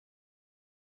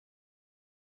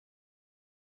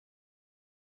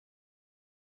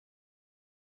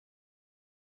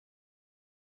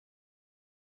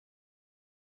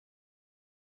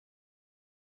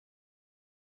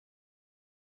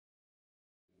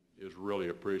is really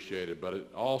appreciated. But it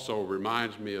also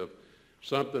reminds me of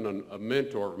something a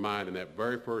mentor of mine in that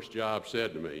very first job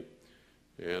said to me,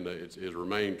 and it's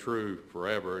remained true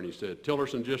forever. And he said,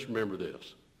 "Tillerson, just remember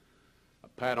this. A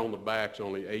pat on the back's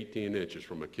only 18 inches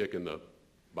from a kick in the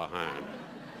behind."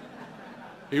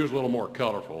 He was a little more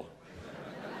colorful.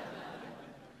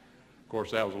 Of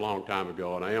course, that was a long time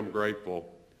ago, and I am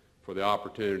grateful for the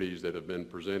opportunities that have been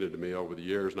presented to me over the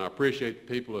years, and I appreciate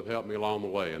the people who have helped me along the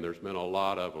way, and there's been a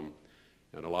lot of them,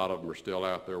 and a lot of them are still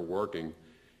out there working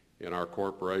in our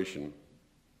corporation.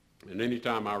 And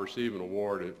anytime I receive an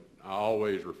award, I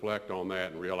always reflect on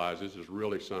that and realize this is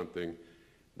really something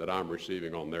that I'm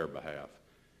receiving on their behalf.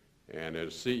 And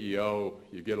as CEO,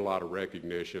 you get a lot of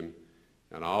recognition,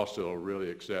 and I also really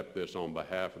accept this on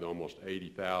behalf of the almost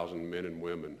 80,000 men and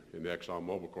women in the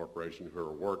ExxonMobil Corporation who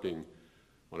are working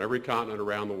on every continent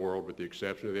around the world with the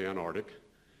exception of the Antarctic,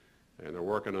 and they're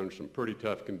working under some pretty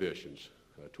tough conditions,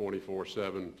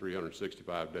 24/7,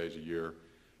 365 days a year,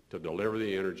 to deliver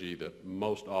the energy that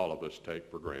most all of us take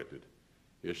for granted.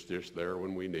 It's just there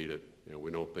when we need it, and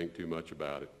we don't think too much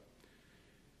about it.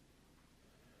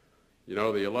 You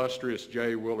know, the illustrious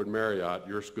J. Willard Marriott,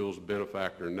 your school's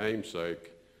benefactor and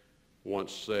namesake,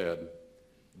 once said,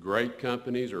 "Great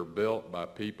companies are built by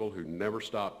people who never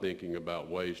stop thinking about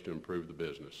ways to improve the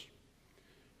business."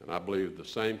 And I believe the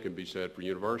same can be said for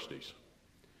universities.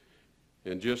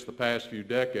 In just the past few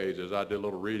decades, as I did a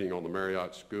little reading on the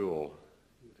Marriott School,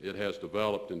 it has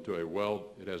developed a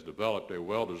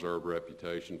well-deserved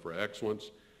reputation for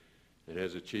excellence and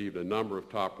has achieved a number of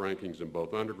top rankings in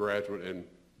both undergraduate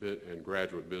and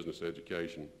graduate business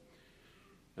education.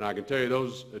 And I can tell you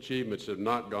those achievements have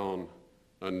not gone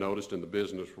unnoticed in the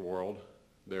business world.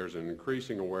 There's an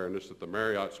increasing awareness that the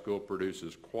Marriott School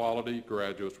produces quality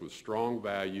graduates with strong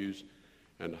values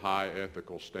and high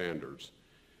ethical standards.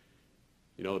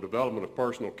 You know, the development of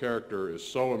personal character is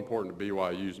so important to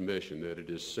BYU's mission that it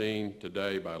is seen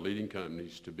today by leading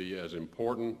companies to be as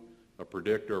important a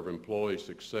predictor of employee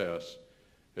success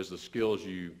as the skills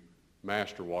you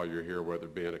master while you're here, whether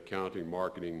it be in accounting,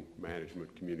 marketing,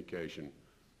 management, communication,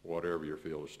 whatever your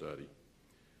field of study.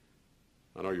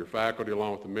 I know your faculty,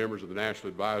 along with the members of the National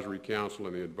Advisory Council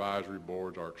and the advisory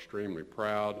boards, are extremely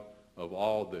proud of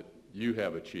all that you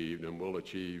have achieved and will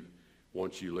achieve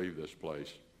once you leave this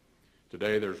place.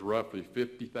 Today, there's roughly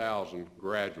 50,000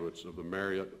 graduates of the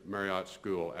Marriott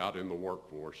School out in the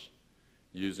workforce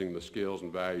using the skills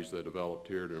and values they developed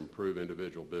here to improve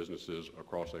individual businesses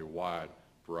across a wide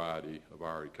variety of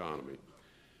our economy.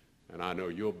 And I know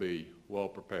you'll be well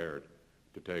prepared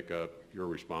to take up your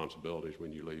responsibilities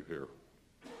when you leave here.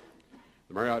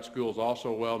 The Marriott School is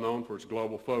also well known for its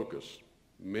global focus.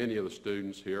 Many of the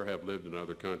students here have lived in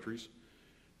other countries.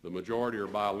 The majority are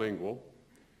bilingual.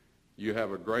 You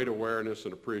have a great awareness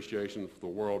and appreciation for the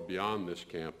world beyond this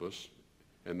campus,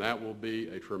 and that will be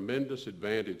a tremendous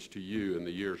advantage to you in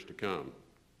the years to come.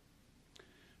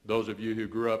 Those of you who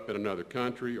grew up in another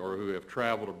country or who have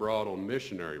traveled abroad on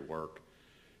missionary work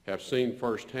have seen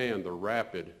firsthand the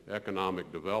rapid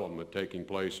economic development taking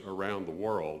place around the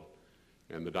world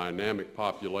and the dynamic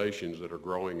populations that are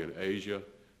growing in Asia,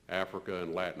 Africa,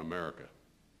 and Latin America.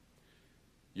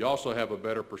 You also have a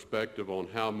better perspective on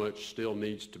how much still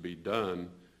needs to be done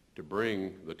to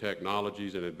bring the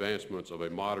technologies and advancements of a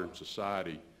modern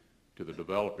society to the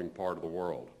developing part of the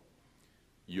world.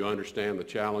 You understand the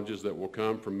challenges that will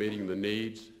come from meeting the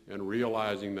needs and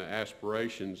realizing the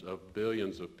aspirations of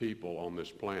billions of people on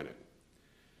this planet.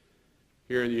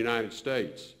 Here in the United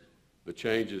States, the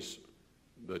changes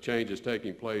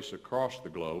taking place across the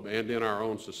globe and in our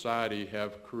own society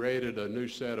have created a new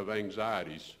set of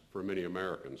anxieties for many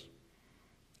Americans.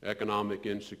 Economic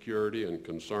insecurity and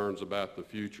concerns about the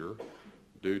future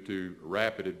due to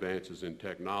rapid advances in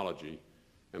technology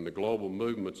and the global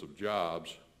movements of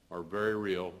jobs are very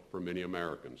real for many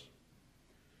Americans.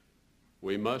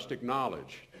 We must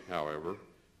acknowledge, however,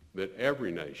 that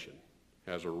every nation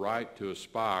has a right to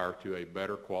aspire to a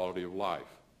better quality of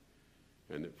life,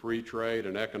 and that free trade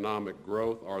and economic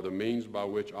growth are the means by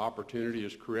which opportunity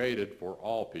is created for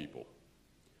all people.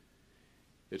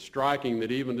 It's striking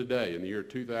that even today, in the year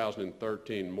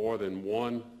 2013, more than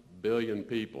 1 billion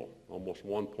people, almost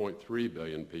 1.3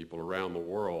 billion people around the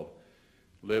world,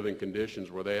 live in conditions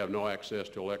where they have no access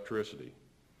to electricity.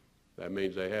 That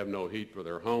means they have no heat for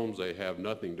their homes, they have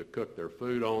nothing to cook their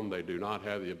food on, they do not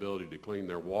have the ability to clean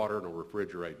their water nor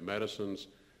refrigerate medicines,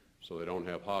 so they don't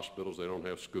have hospitals, they don't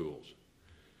have schools.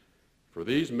 For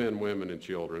these men, women, and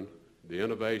children, the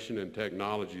innovation and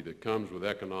technology that comes with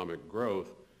economic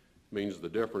growth means the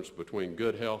difference between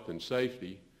good health and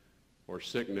safety or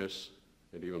sickness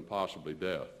and even possibly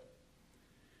death.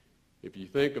 If you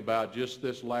think about just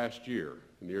this last year,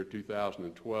 in the year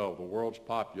 2012, the world's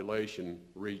population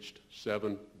reached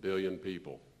 7 billion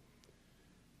people.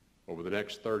 Over the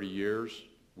next 30 years,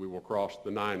 we will cross the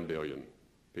 9 billion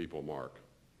people mark.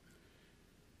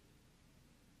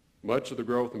 Much of the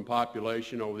growth in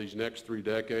population over these next 3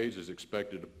 decades is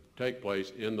expected to take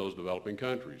place in those developing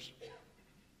countries,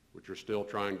 which are still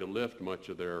trying to lift much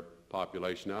of their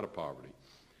population out of poverty.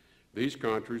 These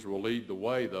countries will lead the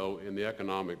way, though, in the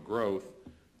economic growth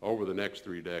over the next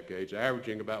 3 decades,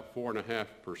 averaging about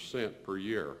 4.5% per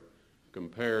year,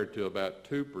 compared to about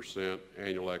 2%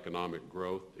 annual economic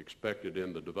growth expected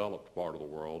in the developed part of the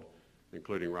world,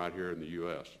 including right here in the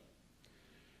U.S.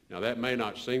 Now, that may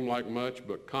not seem like much,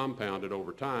 but compounded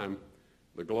over time,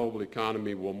 the global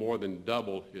economy will more than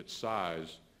double its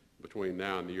size between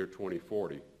now and the year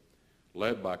 2040,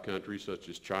 led by countries such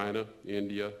as China,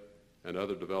 India, and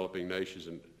other developing nations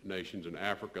in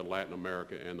Africa, Latin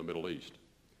America, and the Middle East.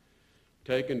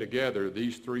 Taken together,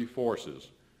 these 3 forces,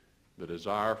 the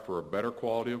desire for a better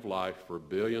quality of life for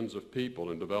billions of people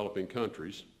in developing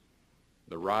countries,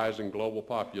 the rise in global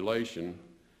population,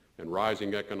 and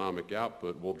rising economic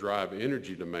output will drive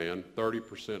energy demand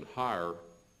 30% higher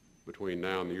between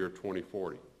now and the year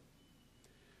 2040.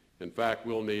 In fact,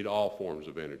 we'll need all forms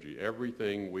of energy.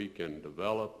 Everything we can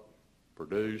develop,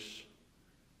 produce,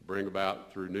 bring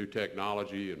about through new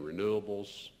technology and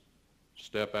renewables,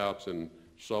 step outs in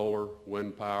solar,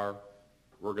 wind power,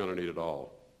 we're going to need it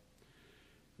all.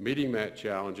 Meeting that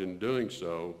challenge and doing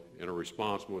so in a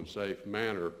responsible and safe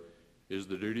manner is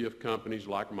the duty of companies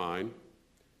like mine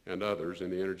and others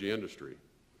in the energy industry.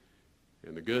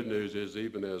 And the good news is,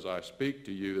 even as I speak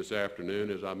to you this afternoon,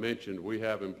 as I mentioned, we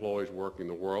have employees working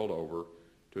the world over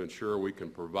to ensure we can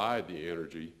provide the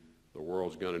energy the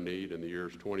world's going to need in the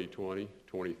years 2020,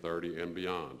 2030, and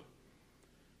beyond.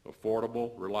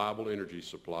 Affordable, reliable energy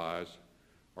supplies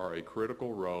are a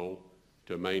critical role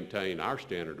to maintain our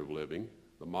standard of living,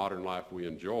 the modern life we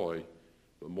enjoy,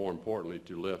 but more importantly,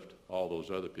 to lift all those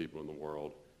other people in the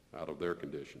world out of their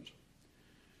conditions.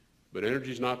 But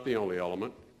energy is not the only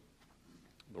element.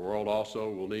 The world also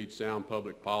will need sound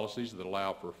public policies that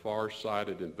allow for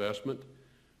far-sighted investment,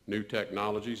 new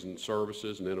technologies and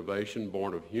services and innovation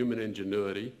born of human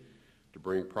ingenuity to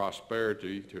bring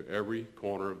prosperity to every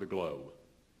corner of the globe.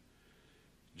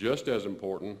 Just as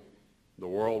important, the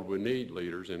world will need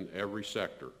leaders in every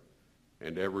sector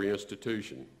and every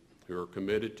institution who are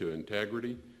committed to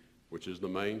integrity, which is the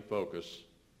main focus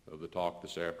of the talk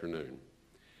this afternoon.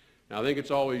 Now, I think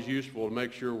it's always useful to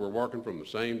make sure we're working from the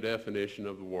same definition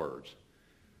of the words.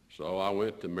 So I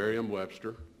went to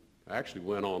Merriam-Webster. I actually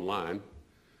went online,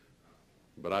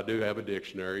 but I do have a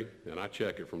dictionary, and I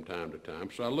check it from time to time.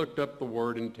 So I looked up the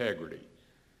word integrity.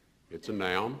 It's a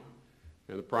noun,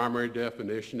 and the primary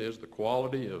definition is the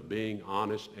quality of being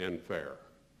honest and fair.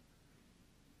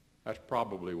 That's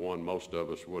probably one most of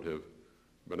us would have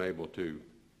been able to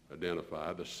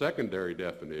identify. The secondary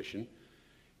definition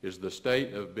is the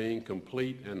state of being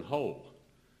complete and whole.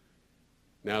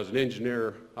 Now, as an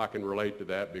engineer, I can relate to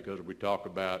that because we talk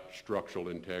about structural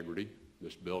integrity.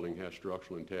 This building has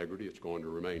structural integrity. It's going to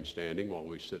remain standing while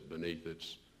we sit beneath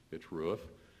its roof.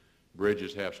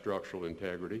 Bridges have structural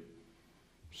integrity.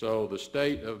 So the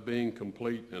state of being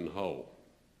complete and whole.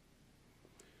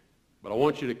 But I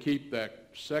want you to keep that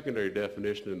secondary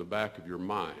definition in the back of your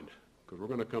mind, because we're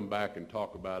going to come back and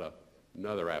talk about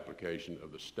another application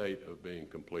of the state of being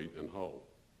complete and whole.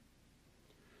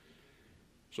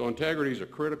 So integrity is a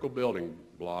critical building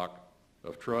block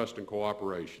of trust and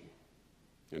cooperation.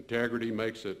 Integrity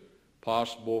makes it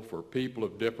possible for people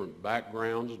of different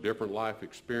backgrounds, different life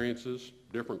experiences,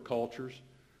 different cultures,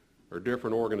 or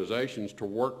different organizations to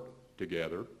work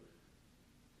together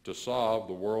to solve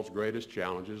the world's greatest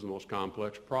challenges and most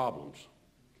complex problems.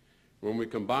 When we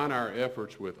combine our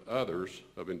efforts with others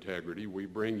of integrity, we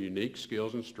bring unique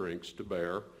skills and strengths to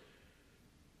bear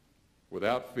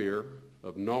without fear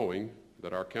of knowing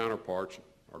that our counterparts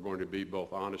are going to be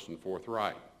both honest and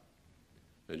forthright.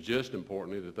 And just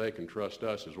importantly, that they can trust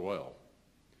us as well.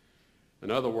 In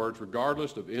other words,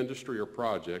 regardless of industry or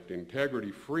project,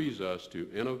 integrity frees us to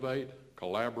innovate,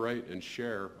 collaborate, and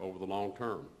share over the long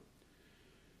term.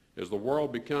 As the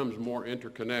world becomes more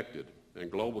interconnected and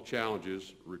global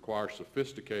challenges require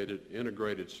sophisticated,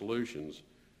 integrated solutions,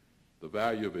 the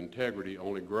value of integrity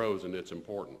only grows in its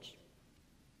importance.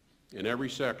 In every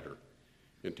sector,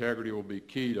 integrity will be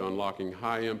key to unlocking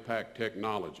high-impact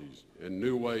technologies and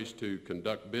new ways to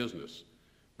conduct business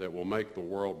that will make the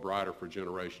world brighter for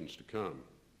generations to come.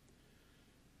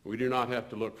 We do not have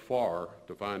to look far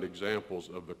to find examples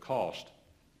of the cost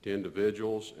to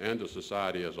individuals and to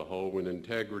society as a whole when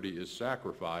integrity is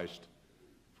sacrificed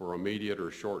for immediate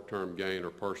or short-term gain or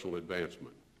personal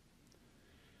advancement.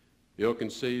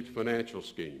 Ill-conceived financial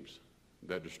schemes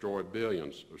that destroy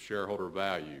billions of shareholder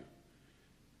value,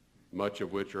 much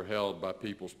of which are held by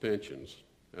people's pensions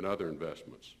and other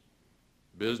investments.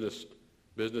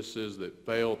 Businesses that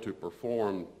fail to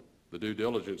perform the due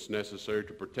diligence necessary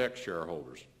to protect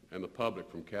shareholders and the public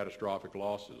from catastrophic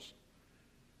losses.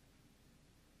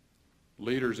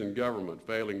 Leaders in government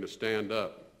failing to stand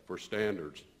up for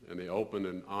standards and the open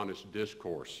and honest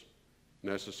discourse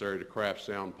necessary to craft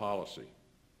sound policy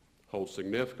hold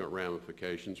significant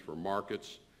ramifications for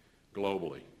markets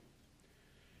globally.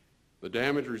 The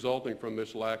damage resulting from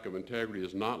this lack of integrity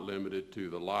is not limited to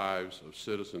the lives of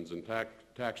citizens and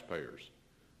taxpayers.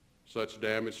 Such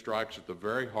damage strikes at the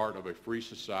very heart of a free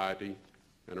society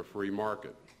and a free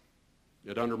market.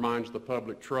 It undermines the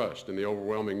public trust in the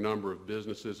overwhelming number of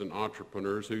businesses and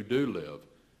entrepreneurs who do live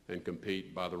and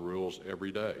compete by the rules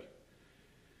every day.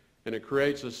 And it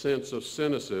creates a sense of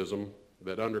cynicism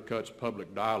that undercuts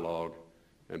public dialogue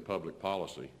and public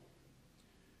policy.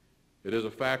 It is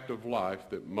a fact of life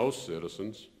that most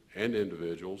citizens and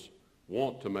individuals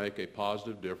want to make a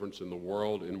positive difference in the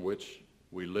world in which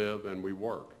we live and we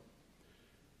work.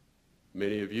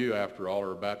 Many of you, after all,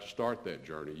 are about to start that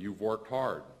journey. You've worked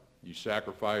hard. You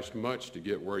sacrificed much to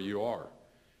get where you are.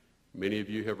 Many of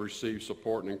you have received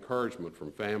support and encouragement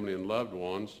from family and loved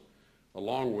ones,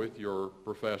 along with your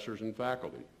professors and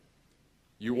faculty.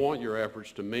 You want your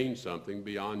efforts to mean something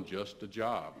beyond just a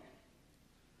job.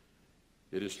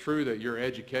 It is true that your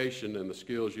education and the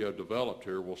skills you have developed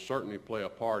here will certainly play a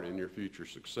part in your future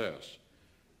success.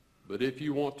 But if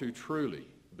you want to truly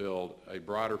build a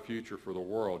brighter future for the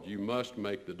world, you must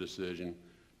make the decision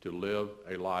to live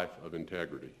a life of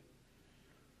integrity.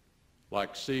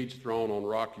 Like seeds thrown on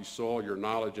rocky soil, your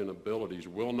knowledge and abilities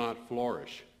will not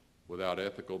flourish without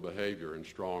ethical behavior and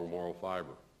strong moral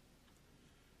fiber.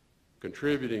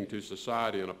 Contributing to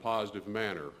society in a positive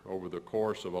manner over the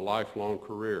course of a lifelong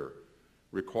career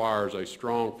requires a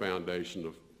strong foundation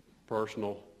of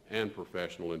personal and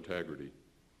professional integrity.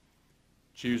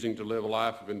 Choosing to live a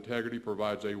life of integrity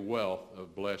provides a wealth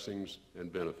of blessings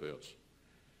and benefits.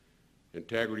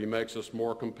 Integrity makes us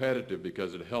more competitive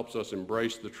because it helps us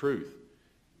embrace the truth,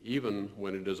 even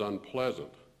when it is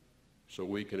unpleasant, so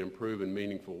we can improve in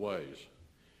meaningful ways.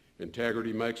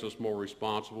 Integrity makes us more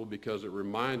responsible because it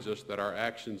reminds us that our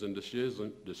actions and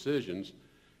decisions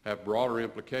have broader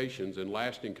implications and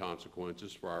lasting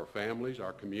consequences for our families,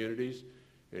 our communities,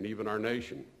 and even our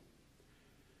nation.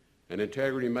 And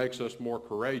integrity makes us more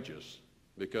courageous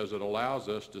because it allows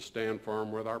us to stand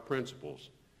firm with our principles,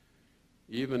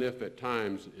 even if at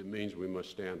times it means we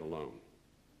must stand alone.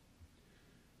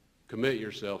 Commit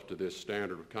yourself to this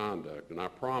standard of conduct, and I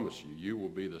promise you, you will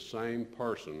be the same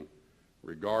person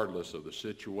regardless of the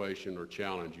situation or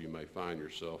challenge you may find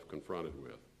yourself confronted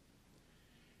with.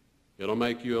 It'll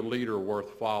make you a leader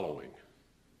worth following,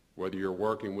 whether you're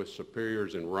working with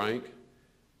superiors in rank,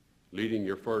 leading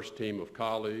your first team of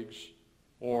colleagues,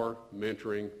 or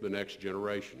mentoring the next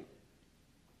generation.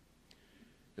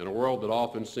 In a world that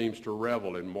often seems to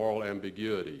revel in moral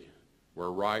ambiguity,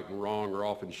 where right and wrong are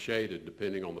often shaded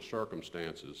depending on the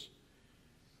circumstances,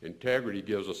 integrity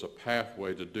gives us a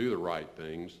pathway to do the right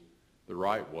things the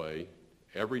right way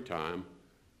every time,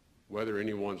 whether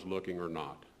anyone's looking or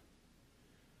not.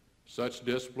 Such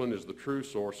discipline is the true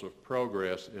source of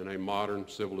progress in a modern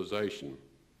civilization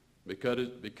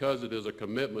because it is a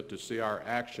commitment to see our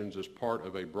actions as part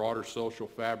of a broader social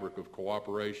fabric of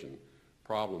cooperation,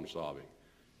 problem solving,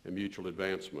 and mutual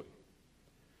advancement.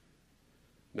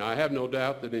 Now, I have no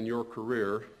doubt that in your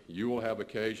career, you will have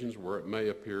occasions where it may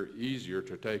appear easier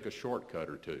to take a shortcut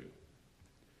or two.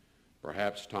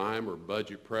 Perhaps time or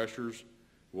budget pressures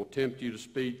will tempt you to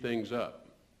speed things up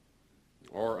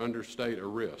or understate a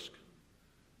risk.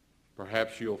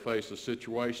 Perhaps you'll face a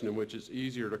situation in which it's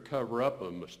easier to cover up a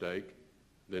mistake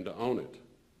than to own it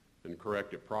and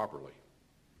correct it properly.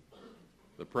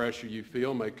 The pressure you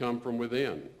feel may come from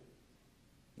within,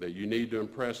 that you need to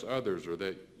impress others or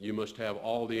that you must have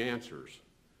all the answers.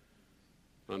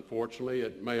 Unfortunately,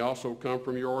 it may also come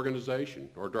from your organization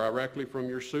or directly from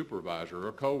your supervisor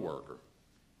or coworker.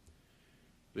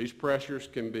 These pressures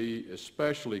can be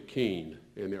especially keen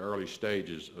in the early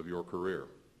stages of your career,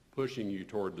 pushing you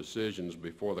toward decisions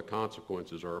before the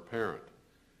consequences are apparent.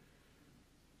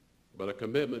 But a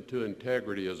commitment to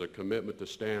integrity is a commitment to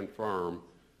stand firm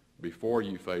before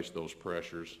you face those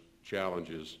pressures,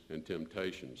 challenges, and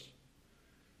temptations.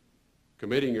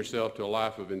 Committing yourself to a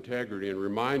life of integrity and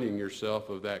reminding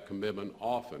yourself of that commitment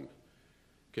often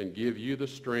can give you the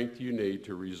strength you need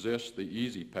to resist the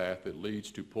easy path that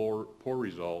leads to poor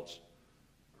results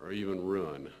or even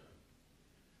ruin.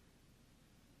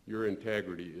 Your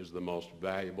integrity is the most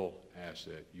valuable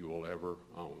asset you will ever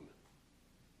own.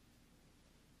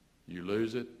 You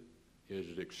lose it, it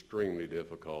is extremely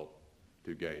difficult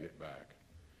to gain it back.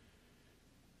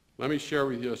 Let me share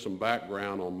with you some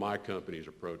background on my company's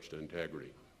approach to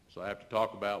integrity. So I have to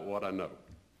talk about what I know.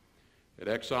 At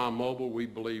ExxonMobil, we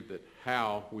believe that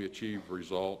how we achieve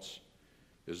results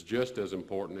is just as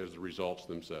important as the results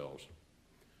themselves.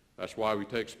 That's why we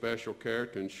take special care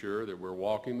to ensure that we're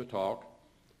walking the talk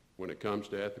when it comes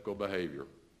to ethical behavior.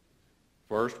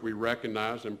 First, we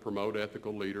recognize and promote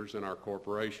ethical leaders in our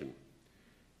corporation.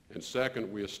 And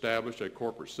second, we establish a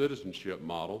corporate citizenship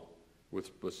model with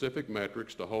specific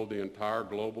metrics to hold the entire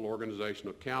global organization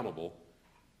accountable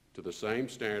to the same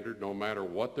standard no matter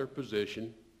what their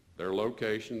position, their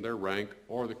location, their rank,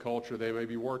 or the culture they may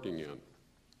be working in.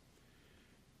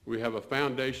 We have a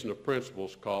foundation of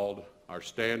principles called our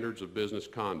standards of business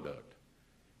conduct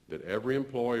that every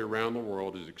employee around the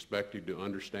world is expected to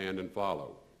understand and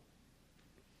follow.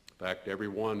 In fact,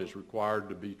 everyone is required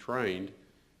to be trained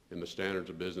in the standards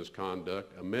of business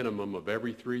conduct a minimum of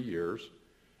every 3 years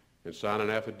and sign an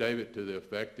affidavit to the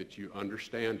effect that you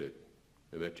understand it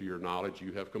and that to your knowledge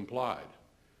you have complied.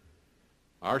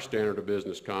 Our standard of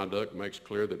business conduct makes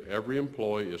clear that every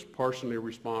employee is personally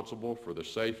responsible for the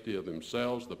safety of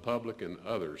themselves, the public, and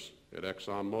others at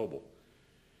ExxonMobil,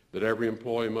 that every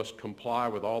employee must comply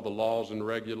with all the laws and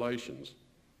regulations,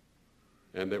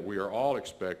 and that we are all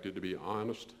expected to be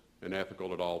honest and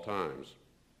ethical at all times.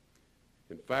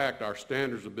 In fact, our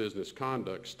standards of business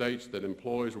conduct states that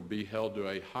employees will be held to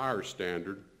a higher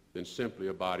standard than simply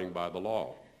abiding by the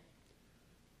law.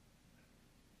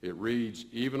 It reads,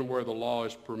 even where the law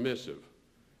is permissive,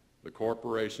 the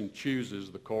corporation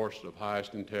chooses the course of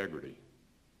highest integrity.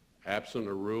 Absent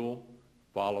a rule,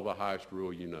 follow the highest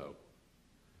rule you know.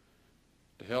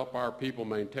 To help our people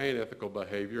maintain ethical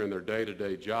behavior in their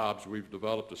day-to-day jobs, we've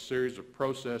developed a series of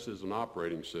processes and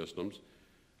operating systems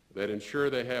that ensure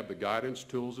they have the guidance,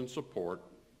 tools, and support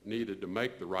needed to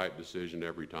make the right decision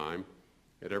every time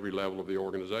at every level of the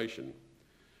organization.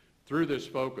 Through this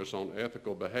focus on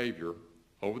ethical behavior,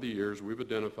 over the years, we've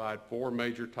identified 4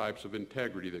 major types of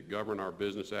integrity that govern our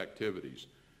business activities,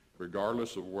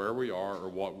 regardless of where we are or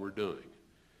what we're doing.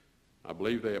 I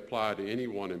believe they apply to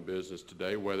anyone in business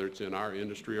today, whether it's in our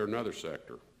industry or another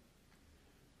sector.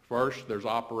 First, there's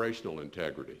operational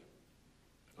integrity,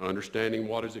 understanding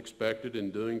what is expected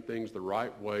and doing things the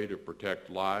right way to protect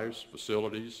lives,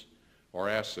 facilities, or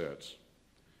assets.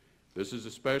 This is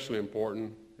especially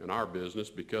important in our business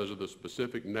because of the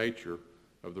specific nature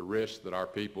of the risks that our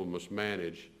people must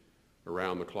manage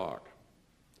around the clock.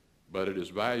 But it is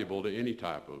valuable to any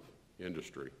type of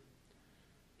industry.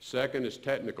 Second is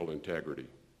technical integrity.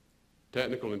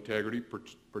 Technical integrity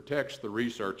protects the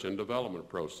research and development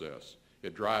process.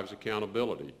 It drives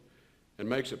accountability and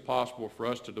makes it possible for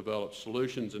us to develop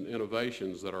solutions and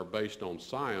innovations that are based on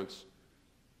science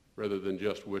rather than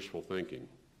just wishful thinking.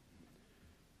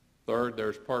 Third,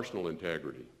 there's personal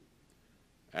integrity.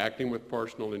 Acting with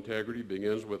personal integrity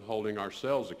begins with holding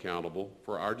ourselves accountable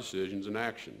for our decisions and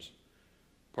actions.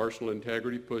 Personal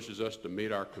integrity pushes us to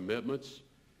meet our commitments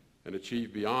and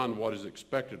achieve beyond what is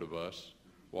expected of us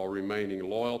while remaining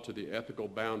loyal to the ethical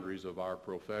boundaries of our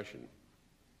profession.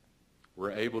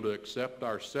 We're able to accept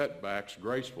our setbacks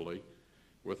gracefully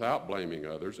without blaming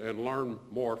others and learn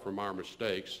more from our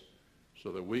mistakes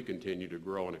so that we continue to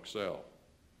grow and excel.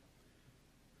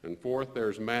 And fourth,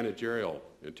 there's managerial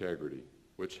integrity,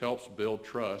 which helps build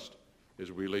trust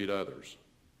as we lead others.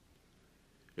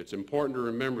 It's important to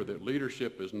remember that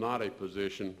leadership is not a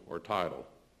position or title.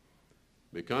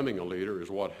 Becoming a leader is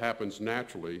what happens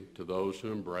naturally to those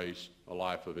who embrace a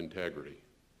life of integrity.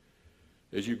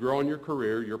 As you grow in your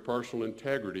career, your personal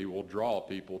integrity will draw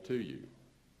people to you.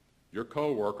 Your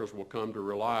coworkers will come to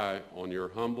rely on your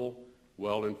humble,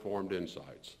 well-informed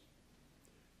insights.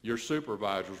 Your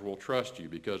supervisors will trust you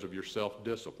because of your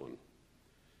self-discipline.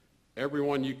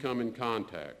 Everyone you come in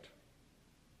contact,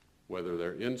 whether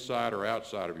they're inside or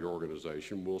outside of your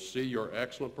organization, will see your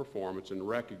excellent performance and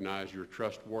recognize your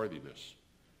trustworthiness.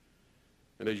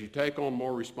 And as you take on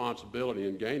more responsibility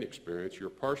and gain experience, your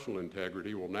personal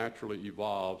integrity will naturally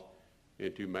evolve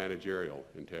into managerial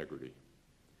integrity.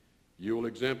 You will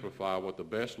exemplify what the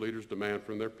best leaders demand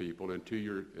from their people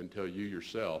until you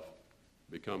yourself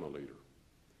become a leader.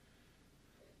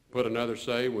 Put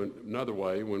another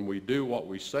way, when we do what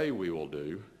we say we will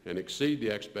do and exceed the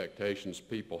expectations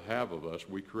people have of us,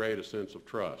 we create a sense of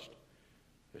trust.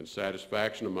 and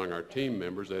satisfaction among our team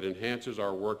members that enhances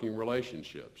our working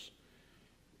relationships.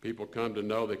 People come to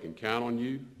know they can count on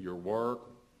you, your work,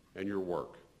 and your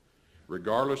work.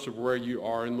 Regardless of where you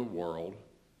are in the world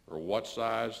or what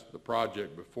size the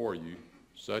project before you,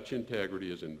 such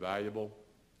integrity is invaluable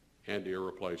and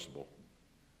irreplaceable.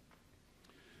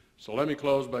 So let me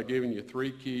close by giving you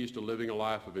 3 keys to living a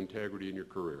life of integrity in your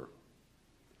career.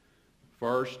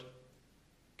 First,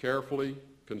 carefully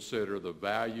consider the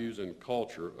values and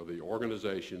culture of the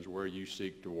organizations where you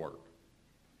seek to work.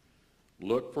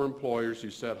 Look for employers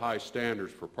who set high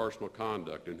standards for personal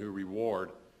conduct and who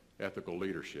reward ethical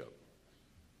leadership.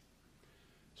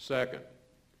 Second,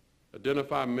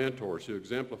 identify mentors who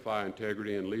exemplify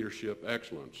integrity and leadership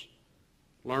excellence.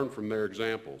 Learn from their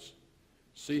examples.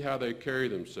 See how they carry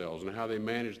themselves and how they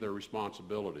manage their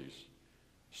responsibilities.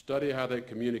 Study how they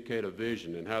communicate a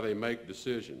vision and how they make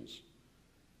decisions.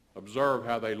 Observe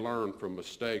how they learn from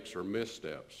mistakes or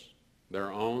missteps,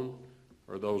 their own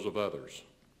or those of others.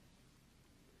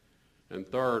 And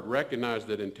third, recognize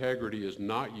that integrity is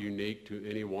not unique to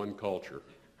any one culture.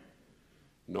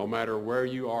 No matter where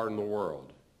you are in the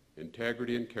world,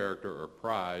 integrity and character are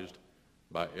prized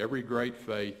by every great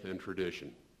faith and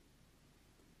tradition.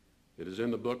 It is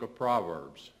in the book of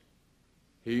Proverbs,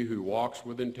 "He who walks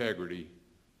with integrity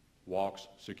walks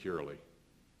securely."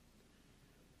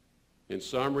 In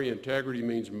summary, integrity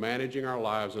means managing our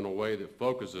lives in a way that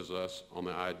focuses us on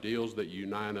the ideals that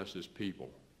unite us as people.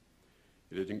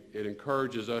 It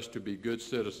encourages us to be good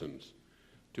citizens,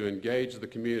 to engage the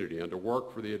community, and to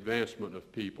work for the advancement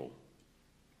of people.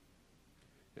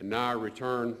 And now I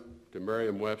return to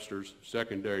Merriam-Webster's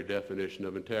secondary definition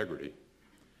of integrity: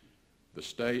 the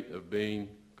state of being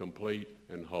complete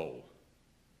and whole.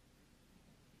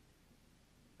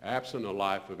 Absent a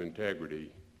life of integrity,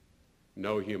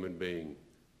 no human being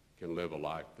can live a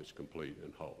life that's complete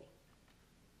and whole.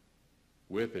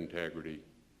 With integrity,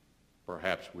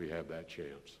 perhaps we have that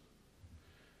chance.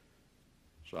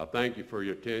 So I thank you for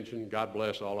your attention. God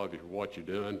bless all of you for what you're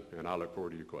doing, and I look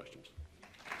forward to your questions.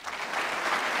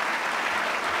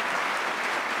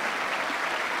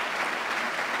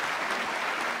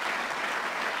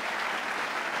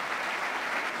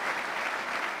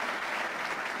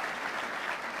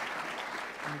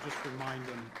 Let me just remind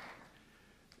them,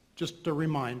 just a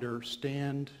reminder,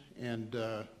 stand, and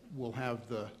we'll have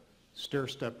the stair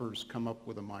steppers come up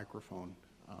with a microphone,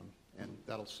 and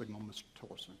that'll signal Mr.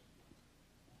 Tillerson.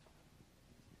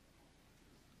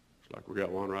 Looks like we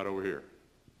got one right over here.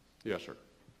 Yes, sir.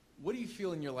 What do you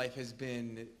feel in your life has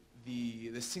been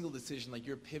the single decision, like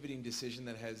your pivoting decision,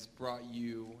 that has brought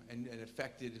you and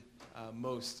affected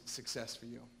most success for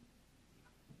you?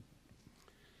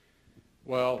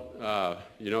 Well,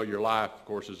 your life, of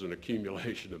course, is an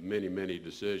accumulation of many, many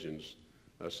decisions.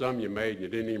 Some you made and you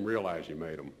didn't even realize you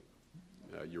made them.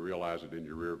 You realize it in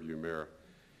your rearview mirror.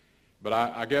 But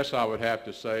I guess I would have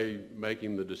to say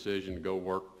making the decision to go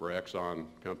work for Exxon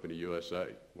Company USA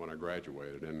when I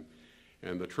graduated.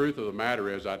 And the truth of the matter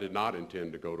is I did not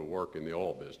intend to go to work in the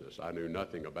oil business. I knew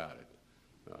nothing about it.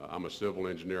 I'm a civil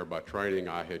engineer by training.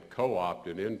 I had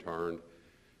co-opted and interned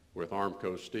with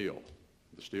Armco Steel,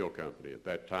 the steel company. At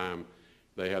that time,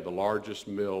 they had the largest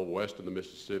mill west of the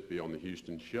Mississippi on the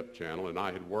Houston Ship Channel, and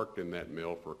I had worked in that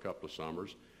mill for a couple of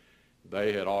summers.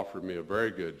 They had offered me a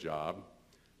very good job,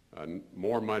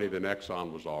 more money than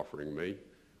Exxon was offering me,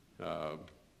 a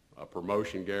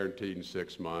promotion guaranteed in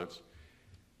 6 months.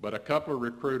 But a couple of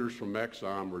recruiters from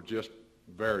Exxon were just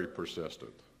very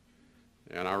persistent.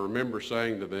 And I remember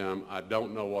saying to them, I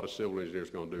don't know what a civil engineer is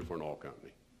going to do for an oil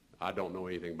company. I don't know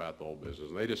anything about the oil business.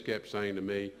 And they just kept saying to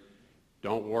me,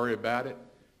 don't worry about it.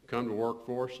 Come to work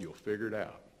for us, you'll figure it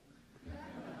out.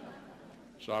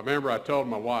 So I remember I told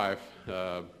my wife,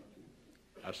 I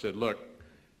said, look,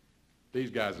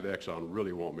 these guys at Exxon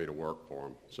really want me to work for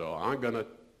them. So I'm going to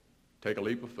take a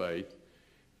leap of faith,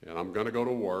 and I'm going to go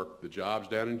to work. The job's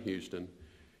down in Houston.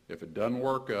 If it doesn't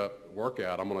work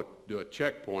out, I'm going to do a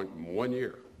checkpoint in 1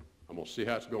 year. I'm going to see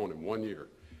how it's going in 1 year.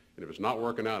 And if it's not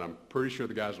working out, I'm pretty sure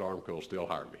the guys at Armco will still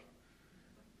hire me.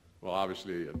 Well,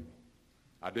 obviously,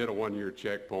 I did a 1 year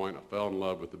checkpoint. I fell in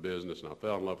love with the business, and I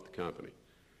fell in love with the company.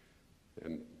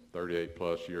 And 38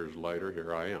 plus years later,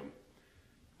 here I am.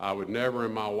 I would never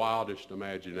in my wildest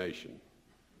imagination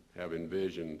have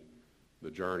envisioned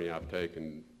the journey I've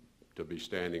taken to be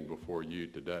standing before you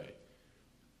today.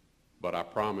 But I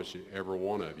promise you, every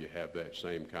one of you have that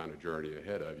same kind of journey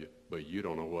ahead of you, but you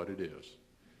don't know what it is.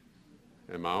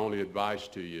 And my only advice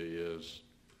to you is,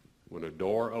 when a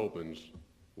door opens,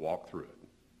 walk through it.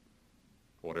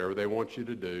 Whatever they want you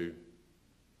to do,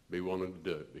 be willing to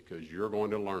do it, because you're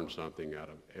going to learn something out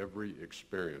of every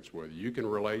experience. Whether you can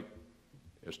relate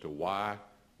as to why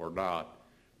or not,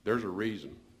 there's a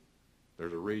reason.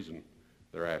 There's a reason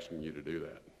they're asking you to do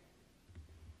that.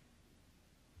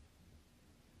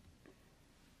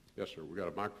 Yes, sir. We got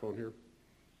a microphone here.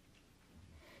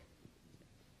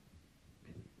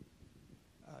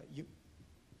 You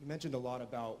mentioned a lot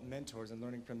about mentors and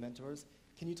learning from mentors.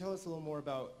 Can you tell us a little more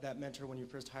about that mentor when you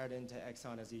first hired into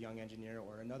Exxon as a young engineer,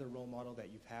 or another role model that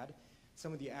you've had?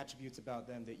 Some of the attributes about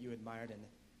them that you admired, and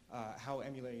how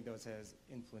emulating those has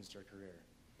influenced your career.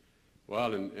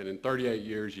 Well, in 38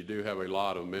 years, you do have a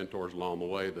lot of mentors along the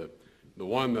way. The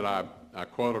one that I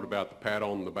quoted about the pat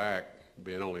on the back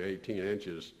being only 18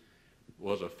 inches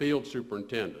was a field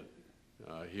superintendent.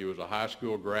 He was a high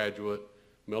school graduate,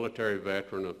 military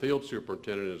veteran. A field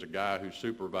superintendent is a guy who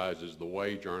supervises the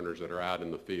wage earners that are out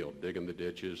in the field, digging the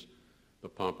ditches, the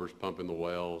pumpers, pumping the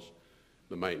wells,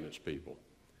 the maintenance people.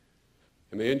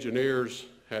 And the engineers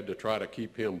had to try to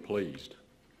keep him pleased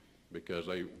because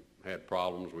they had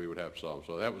problems we would have to solve.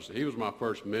 So he was my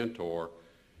first mentor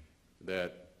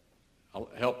that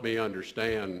helped me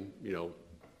understand,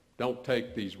 don't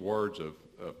take these words of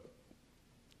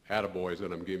attaboys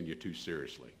that I'm giving you too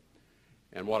seriously.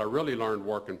 And what I really learned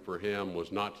working for him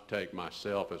was not to take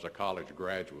myself as a college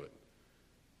graduate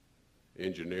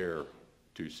engineer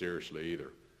too seriously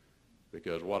either.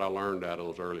 Because what I learned out of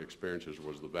those early experiences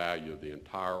was the value of the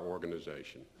entire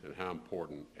organization and how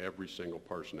important every single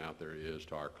person out there is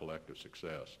to our collective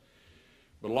success.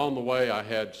 But along the way, I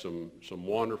had some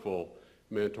wonderful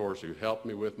mentors who helped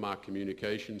me with my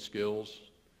communication skills.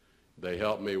 They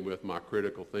helped me with my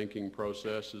critical thinking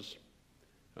processes.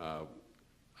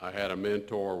 I had a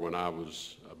mentor when I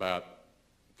was about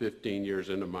 15 years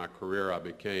into my career. I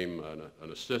became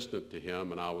an assistant to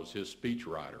him, and I was his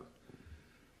speechwriter.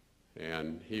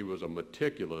 And he was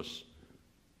meticulous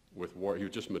with words. He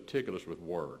was just meticulous with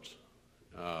words.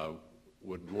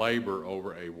 Would labor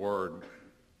over a word.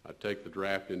 I'd take the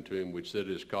draft into him. We'd sit at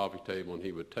his coffee table, and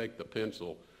he would take the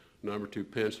pencil, number 2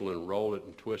 pencil, and roll it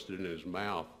and twist it in his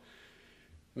mouth.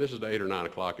 And this is 8 or 9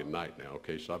 o'clock at night now.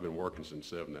 Okay, so I've been working since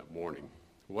 7 that morning,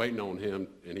 waiting on him,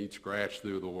 and he'd scratch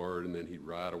through the word, and then he'd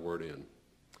write a word in.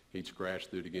 He'd scratch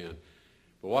through it again.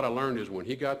 But what I learned is when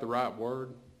he got the right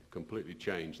word, completely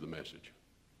changed the message.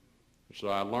 So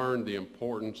I learned the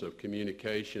importance of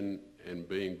communication and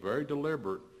being very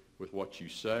deliberate with what you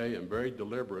say and very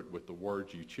deliberate with the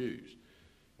words you choose,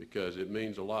 because it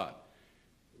means a lot.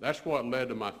 That's what led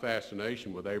to my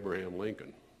fascination with Abraham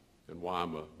Lincoln and why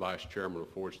I'm a vice chairman of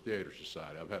Ford's Theater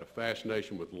Society. I've had a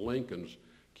fascination with Lincoln's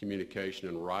communication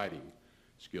and writing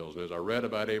skills. And as I read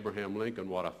about Abraham Lincoln,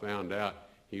 what I found out,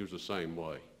 he was the same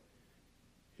way.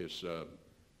 His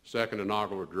second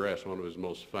inaugural address, one of his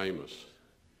most famous,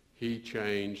 he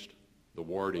changed the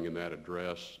wording in that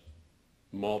address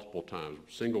multiple times,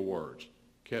 single words,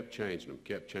 kept changing them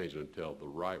until the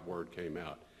right word came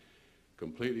out.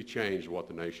 Completely changed what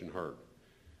the nation heard.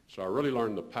 So I really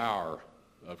learned the power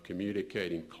of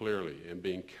communicating clearly and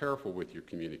being careful with your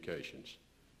communications.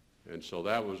 And so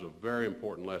that was a very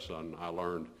important lesson I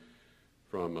learned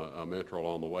from a mentor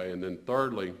along the way. And then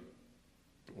thirdly,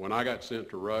 when I got sent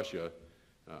to Russia,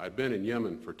 I'd been in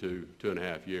Yemen for two and a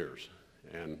half years.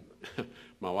 And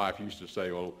my wife used to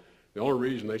say, well, the only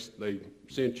reason they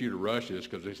sent you to Russia is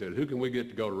because they said, who can we get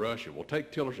to go to Russia? Well,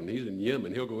 take Tillerson. He's in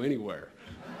Yemen. He'll go anywhere.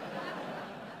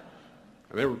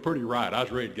 And they were pretty right. I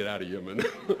was ready to get out of Yemen.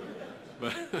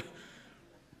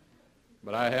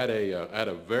 But I had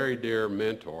a very dear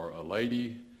mentor, a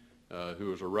lady who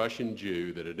was a Russian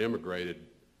Jew that had immigrated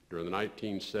during the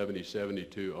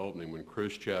 1970-72 opening when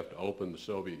Khrushchev opened the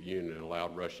Soviet Union and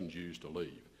allowed Russian Jews to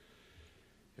leave.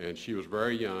 And she was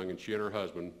very young, and she and her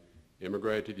husband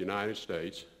immigrated to the United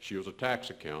States. She was a tax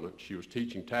accountant. She was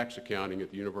teaching tax accounting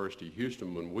at the University of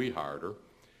Houston when we hired her,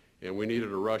 and we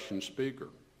needed a Russian speaker.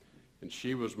 And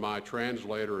she was my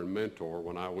translator and mentor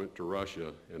when I went to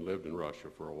Russia and lived in Russia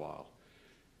for a while.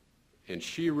 And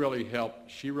she really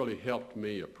helped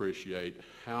me appreciate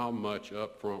how much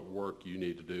upfront work you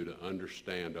need to do to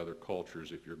understand other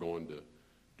cultures if you're going to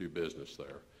do business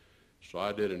there. So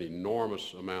I did an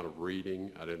enormous amount of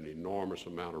reading. I did an enormous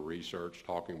amount of research,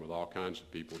 talking with all kinds of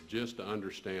people, just to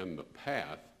understand the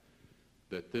path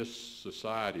that this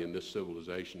society and this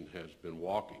civilization has been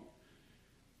walking.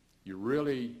 You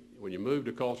really, when you move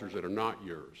to cultures that are not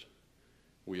yours,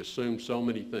 we assume so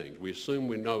many things. We assume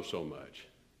we know so much,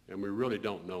 and we really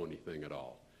don't know anything at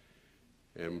all.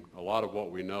 And a lot of what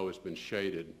we know has been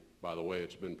shaded by the way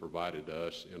it's been provided to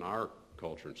us in our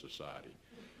culture and society.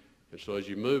 And so as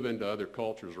you move into other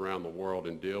cultures around the world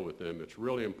and deal with them, it's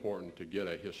really important to get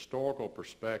a historical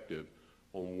perspective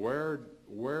on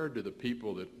where do the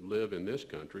people that live in this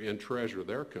country and treasure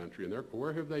their country, and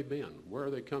where have they been? Where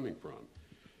are they coming from?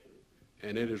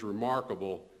 And it is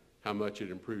remarkable how much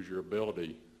it improves your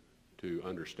ability to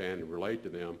understand and relate to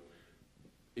them,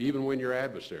 even when you're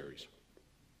adversaries.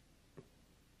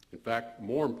 In fact,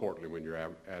 more importantly when you're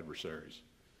adversaries,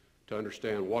 to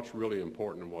understand what's really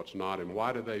important and what's not, and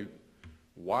why do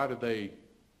they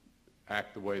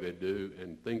act the way they do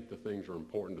and think the things are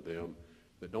important to them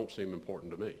that don't seem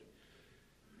important to me.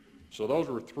 So those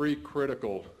were three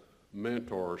critical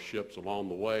mentorships along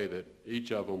the way, that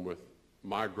each of them with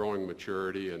my growing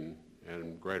maturity and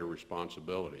greater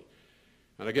responsibility.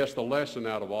 And I guess the lesson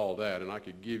out of all that, and I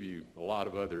could give you a lot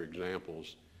of other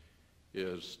examples,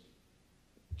 is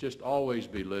just always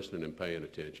be listening and paying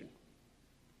attention,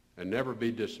 and never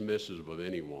be dismissive of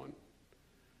anyone.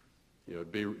 You know,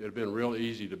 it'd been real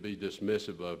easy to be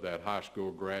dismissive of that high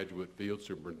school graduate field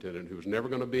superintendent who was never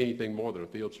going to be anything more than a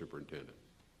field superintendent.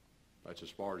 That's as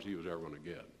far as he was ever going to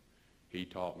get. He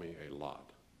taught me a lot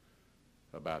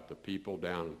about the people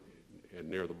down and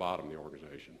near the bottom of the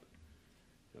organization.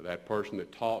 Now, that person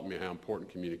that taught me how important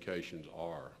communications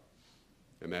are,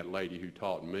 and that lady who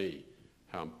taught me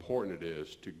how important it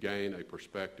is to gain a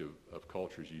perspective of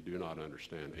cultures you do not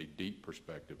understand, a deep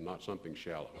perspective, not something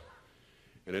shallow.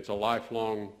 And it's a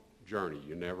lifelong journey.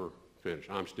 You never finish.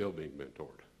 I'm still being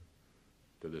mentored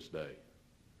to this day.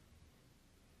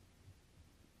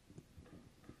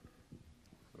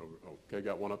 Okay,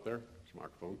 got one up there? It's a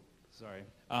microphone. Sorry.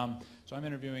 So I'm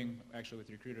interviewing actually with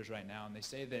recruiters right now, and they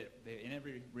say that in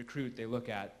every recruit they're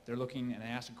looking and they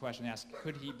ask a question, they ask,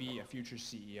 could he be a future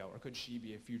CEO or could she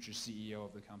be a future CEO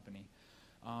of the company?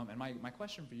 And my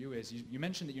question for you is, you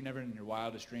mentioned that you never in your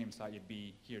wildest dreams thought you'd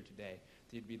be here today,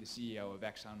 that you'd be the CEO of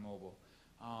ExxonMobil.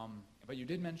 But you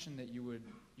did mention that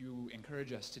you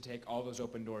encourage us to take all those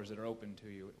open doors that are open to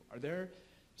you. Are there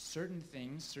certain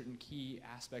things, certain key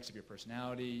aspects of your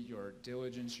personality, your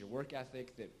diligence, your work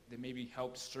ethic that maybe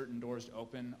helped certain doors to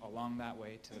open along that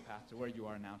way to the path to where you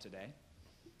are now today?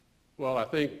 Well, I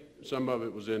think some of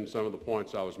it was in some of the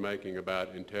points I was making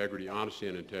about integrity, honesty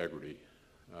and integrity.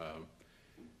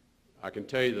 I can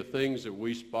tell you the things that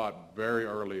we spot very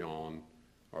early on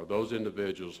are those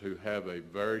individuals who have a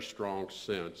very strong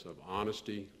sense of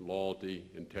honesty, loyalty,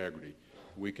 integrity.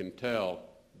 We can tell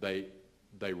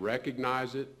they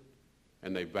recognize it,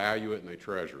 and they value it, and they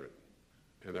treasure it.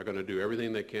 And they're going to do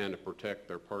everything they can to protect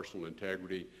their personal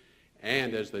integrity.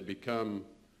 And as they become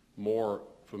more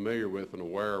familiar with and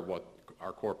aware of what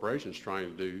our corporation is trying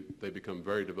to do, they become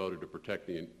very devoted to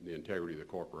protecting the integrity of the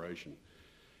corporation.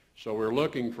 So we're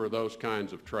looking for those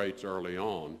kinds of traits early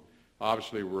on.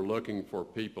 Obviously, we're looking for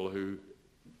people who,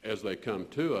 as they come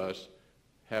to us,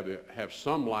 have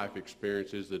some life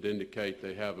experiences that indicate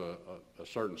they have a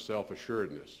certain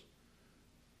self-assuredness.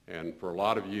 And for a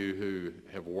lot of you who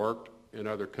have worked in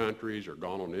other countries or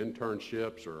gone on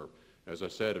internships or, as I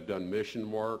said, have done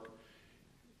mission work,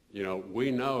 you know,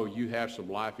 we know you have some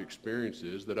life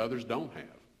experiences that others don't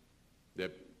have,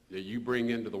 that you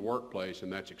bring into the workplace,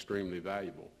 and that's extremely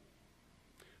valuable.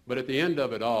 But at the end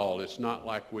of it all, it's not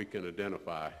like we can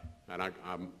identify, and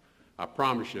I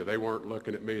promise you, they weren't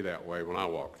looking at me that way when I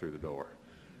walked through the door.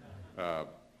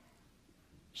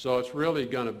 So it's really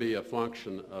going to be a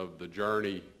function of the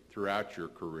journey throughout your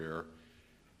career.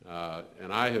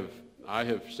 And I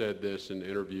have said this in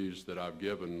interviews that I've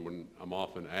given when I'm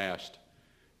often asked,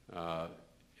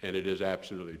 and it is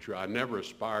absolutely true. I never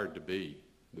aspired to be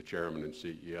the chairman and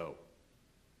CEO.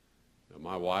 Now,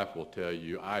 my wife will tell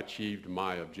you I achieved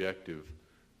my objective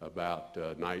about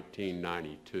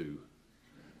 1992.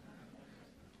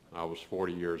 I was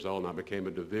 40 years old, and I became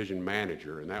a division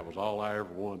manager, and that was all I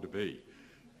ever wanted to be.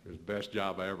 It was the best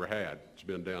job I ever had. It's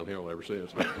been downhill ever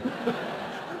since.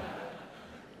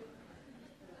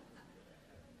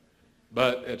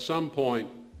 But at some point,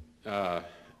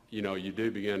 you know, you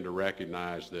do begin to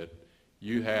recognize that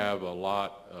you have a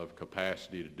lot of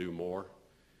capacity to do more,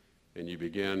 and you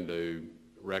begin to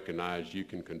recognize you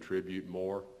can contribute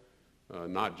more,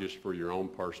 not just for your own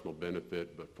personal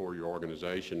benefit, but for your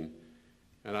organization.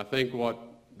 And I think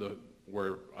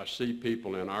where I see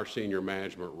people in our senior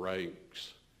management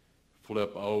ranks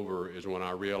flip over is when I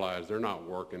realize they're not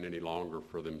working any longer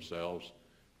for themselves.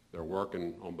 They're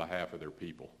working on behalf of their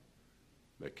people.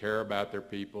 They care about their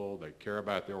people, they care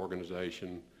about their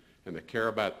organization, and they care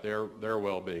about their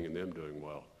well-being and them doing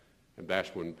well. And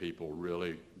that's when people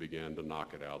really begin to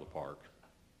knock it out of the park.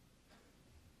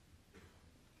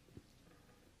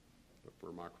 Look for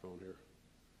a microphone here.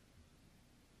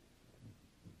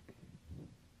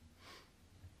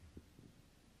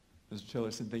 Mr.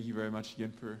 Tillerson, thank you very much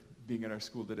again for being at our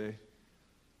school today.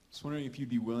 Just wondering if you'd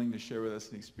be willing to share with us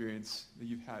an experience that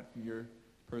you've had from your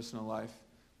personal life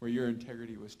where your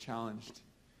integrity was challenged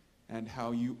and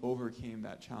how you overcame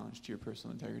that challenge to your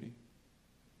personal integrity.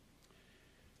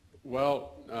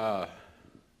 Well,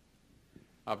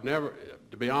 I've never,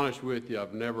 to be honest with you,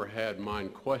 I've never had mine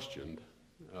questioned,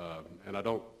 and I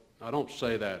don't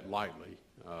say that lightly,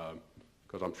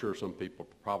 because I'm sure some people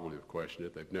probably have questioned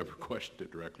it. They've never questioned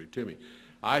it directly to me.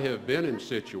 I have been in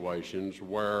situations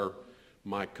where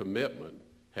my commitment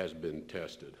has been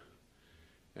tested,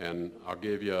 and I'll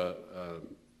give you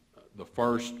the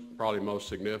first, probably most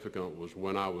significant, was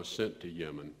when I was sent to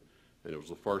Yemen, and it was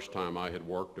the first time I had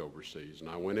worked overseas, and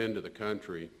I went into the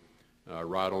country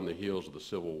right on the heels of the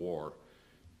Civil War.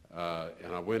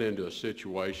 And I went into a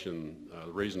situation,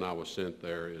 the reason I was sent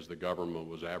there is the government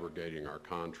was abrogating our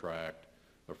contract.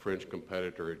 A French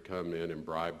competitor had come in and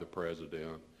bribed the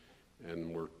president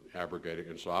and were abrogating.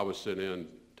 And so I was sent in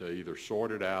to either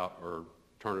sort it out or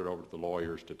turn it over to the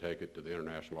lawyers to take it to the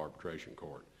International Arbitration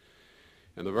Court.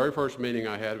 And the very first meeting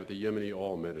I had with the Yemeni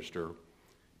oil minister,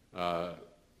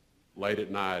 late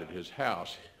at night at his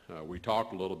house, we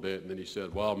talked a little bit, and then he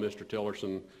said, well, Mr.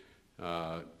 Tillerson,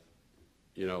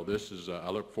 you know, this is, I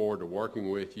look forward to working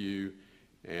with you,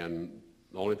 and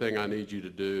the only thing I need you to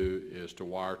do is to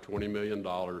wire $20 million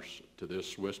to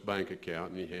this Swiss bank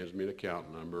account, and he hands me an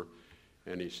account number,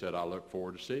 and he said, I look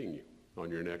forward to seeing you on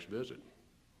your next visit.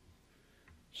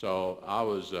 So I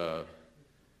was a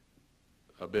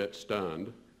bit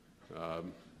stunned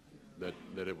that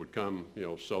it would come, you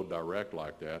know, so direct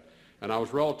like that. And I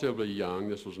was relatively young.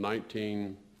 This was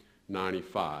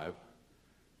 1995,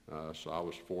 so I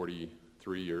was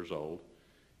 43 years old,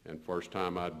 and first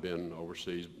time I'd been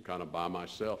overseas kind of by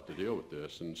myself to deal with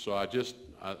this. And so I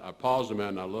paused a minute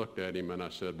and I looked at him and I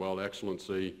said, well,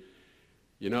 Excellency,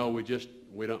 you know,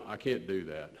 I can't do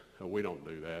that. We don't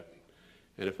do that.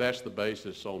 And if that's the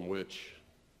basis on which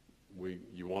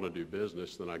you want to do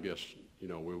business, then I guess, you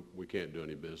know, we can't do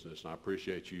any business. And I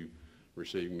appreciate you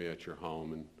receiving me at your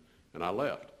home, and I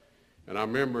left. And I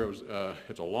remember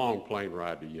it's a long plane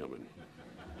ride to Yemen.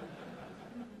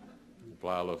 You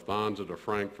fly Lufthansa to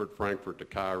Frankfurt, Frankfurt to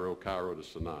Cairo, Cairo to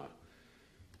Sana'a.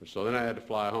 And so then I had to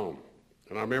fly home.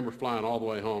 And I remember flying all the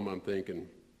way home, I'm thinking,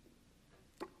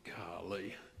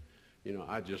 golly, you know,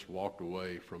 I just walked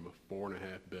away from a $4.5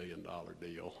 billion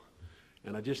deal.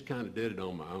 And I just kind of did it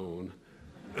on my own.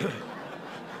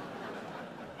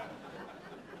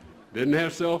 Didn't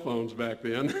have cell phones back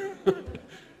then.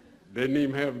 Didn't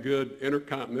even have good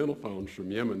intercontinental phones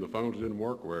from Yemen. The phones didn't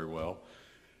work very well.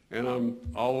 And I'm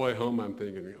all the way home, I'm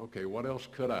thinking, okay, what else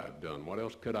could I have done? What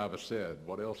else could I have said?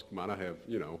 What else might I have,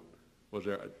 you know, was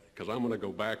there, because I'm going to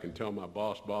go back and tell my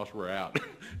boss, we're out.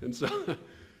 And so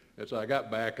I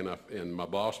got back, and my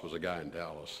boss was a guy in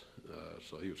Dallas,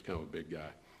 so he was kind of a big guy.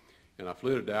 And I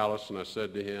flew to Dallas, and I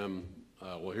said to him,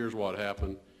 well, here's what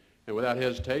happened. And without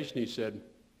hesitation, he said,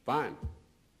 fine.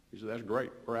 He said, that's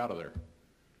great. We're out of there.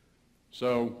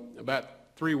 So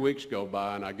about 3 weeks go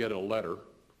by, and I get a letter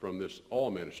from this oil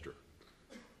minister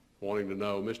wanting to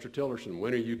know, Mr. Tillerson,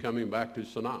 when are you coming back to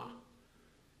Sana'a?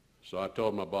 So I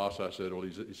told my boss, I said, well,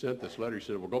 he sent this letter. He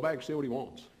said, well, go back and see what he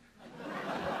wants.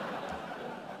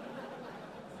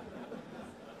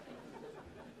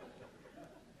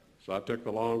 So I took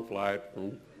the long flight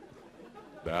from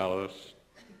Dallas,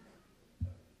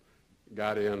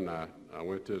 got in, and I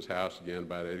went to his house again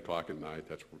about 8 o'clock at night.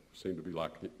 That seemed to be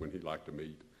like when he liked to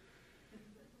meet.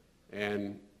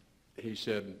 And he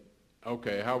said,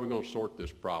 okay, how are we going to sort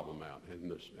this problem out? And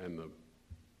the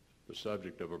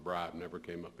subject of a bribe never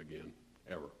came up again,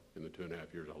 ever, in the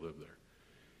 2.5 years I lived there.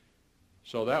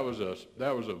 So that was a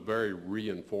very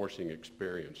reinforcing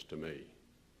experience to me,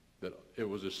 that it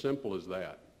was as simple as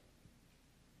that.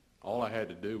 All I had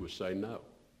to do was say no,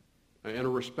 in a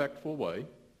respectful way.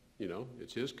 You know,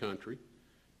 it's his country.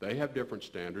 They have different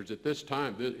standards. At this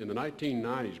time, in the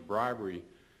 1990s, bribery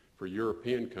for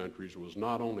European countries was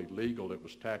not only legal, it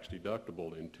was tax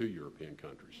deductible in 2 European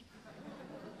countries.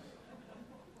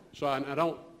 So I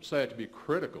don't say it to be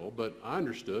critical, but I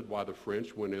understood why the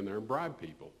French went in there and bribed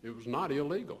people. It was not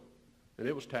illegal, and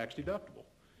it was tax deductible.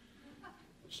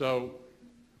 So,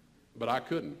 but I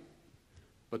couldn't.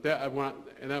 But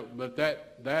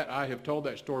I have told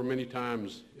that story many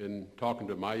times in talking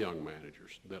to my young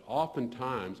managers, that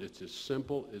oftentimes it's as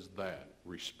simple as that.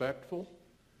 Respectful,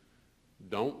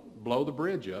 don't blow the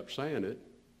bridge up saying it,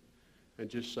 and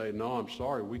just say, no, I'm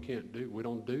sorry, we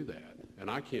don't do that,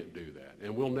 and I can't do that,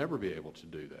 and we'll never be able to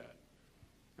do that.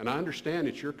 And I understand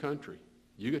it's your country.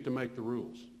 You get to make the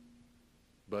rules.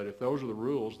 But if those are the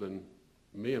rules, then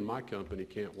me and my company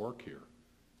can't work here,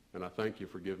 and I thank you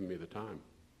for giving me the time.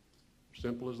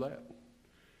 Simple as that.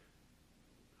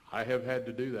 I have had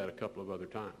to do that a couple of other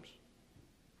times.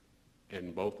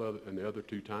 And the other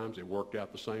 2 times, it worked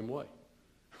out the same way.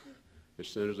 As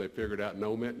soon as they figured out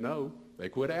no meant no, they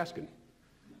quit asking.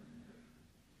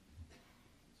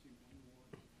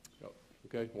 Oh,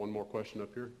 okay, one more question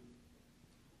up here.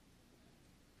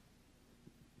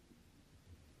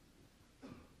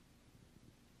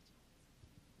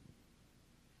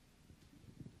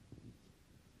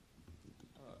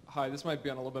 Hi, this might be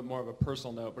on a little bit more of a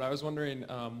personal note, but I was wondering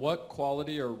what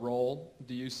quality or role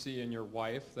do you see in your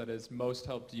wife that has most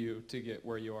helped you to get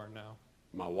where you are now?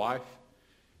 My wife?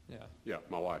 Yeah. Yeah,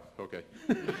 my wife, okay.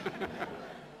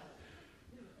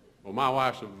 Well, my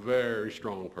wife's a very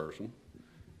strong person.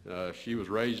 She was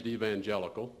raised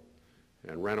evangelical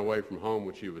and ran away from home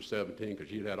when she was 17 because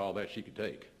she'd had all that she could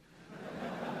take.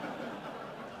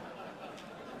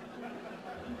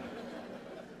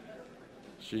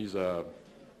 She's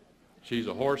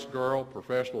a horse girl,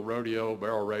 professional rodeo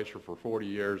barrel racer for 40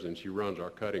 years, and she runs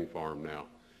our cutting farm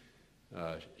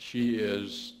now. She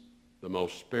is the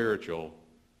most spiritual,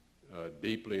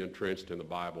 deeply entrenched in the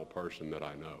Bible person that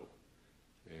I know.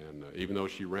 And even though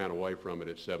she ran away from it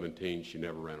at 17, she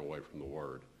never ran away from the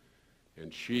Word.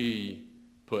 And she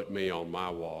put me on my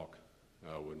walk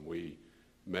when we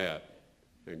met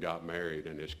and got married,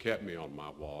 and has kept me on my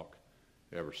walk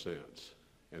ever since.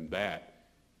 And that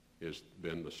has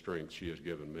been the strength she has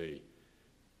given me.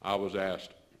 I was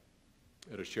asked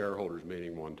at a shareholders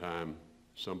meeting one time,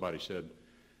 somebody said,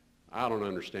 I don't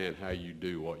understand how you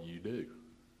do what you do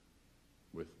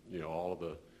with, all of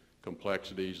the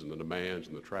complexities and the demands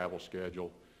and the travel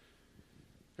schedule.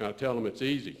 And I tell them it's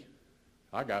easy.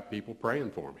 I got people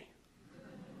praying for me.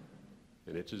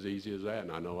 And it's as easy as that,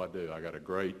 and I know I do. I got a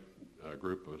great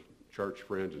group of church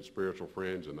friends and spiritual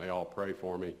friends, and they all pray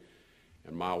for me.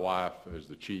 And my wife is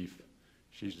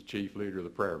she's the chief leader of the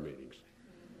prayer meetings.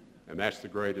 And that's the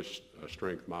greatest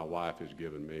strength my wife has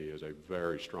given me, is a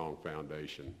very strong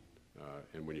foundation.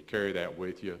 And when you carry that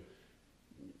with you,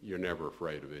 you're never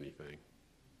afraid of anything.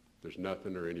 There's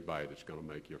nothing or anybody that's going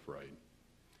to make you afraid.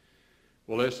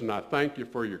 Well, listen, I thank you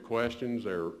for your questions.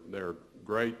 They're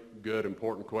great, good,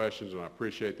 important questions, and I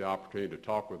appreciate the opportunity to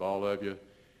talk with all of you.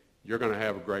 You're going to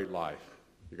have a great life.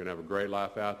 You're going to have a great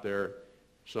life out there.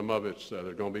 Some of it's,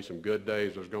 there's going to be some good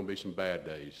days, there's going to be some bad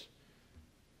days.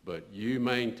 But you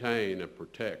maintain and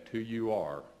protect who you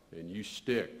are, and you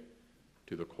stick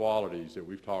to the qualities that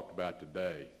we've talked about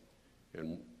today.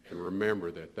 And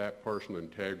remember that personal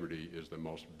integrity is the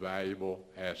most valuable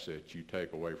asset you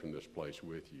take away from this place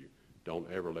with you.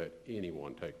 Don't ever let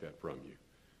anyone take that from you.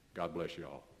 God bless you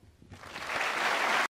all.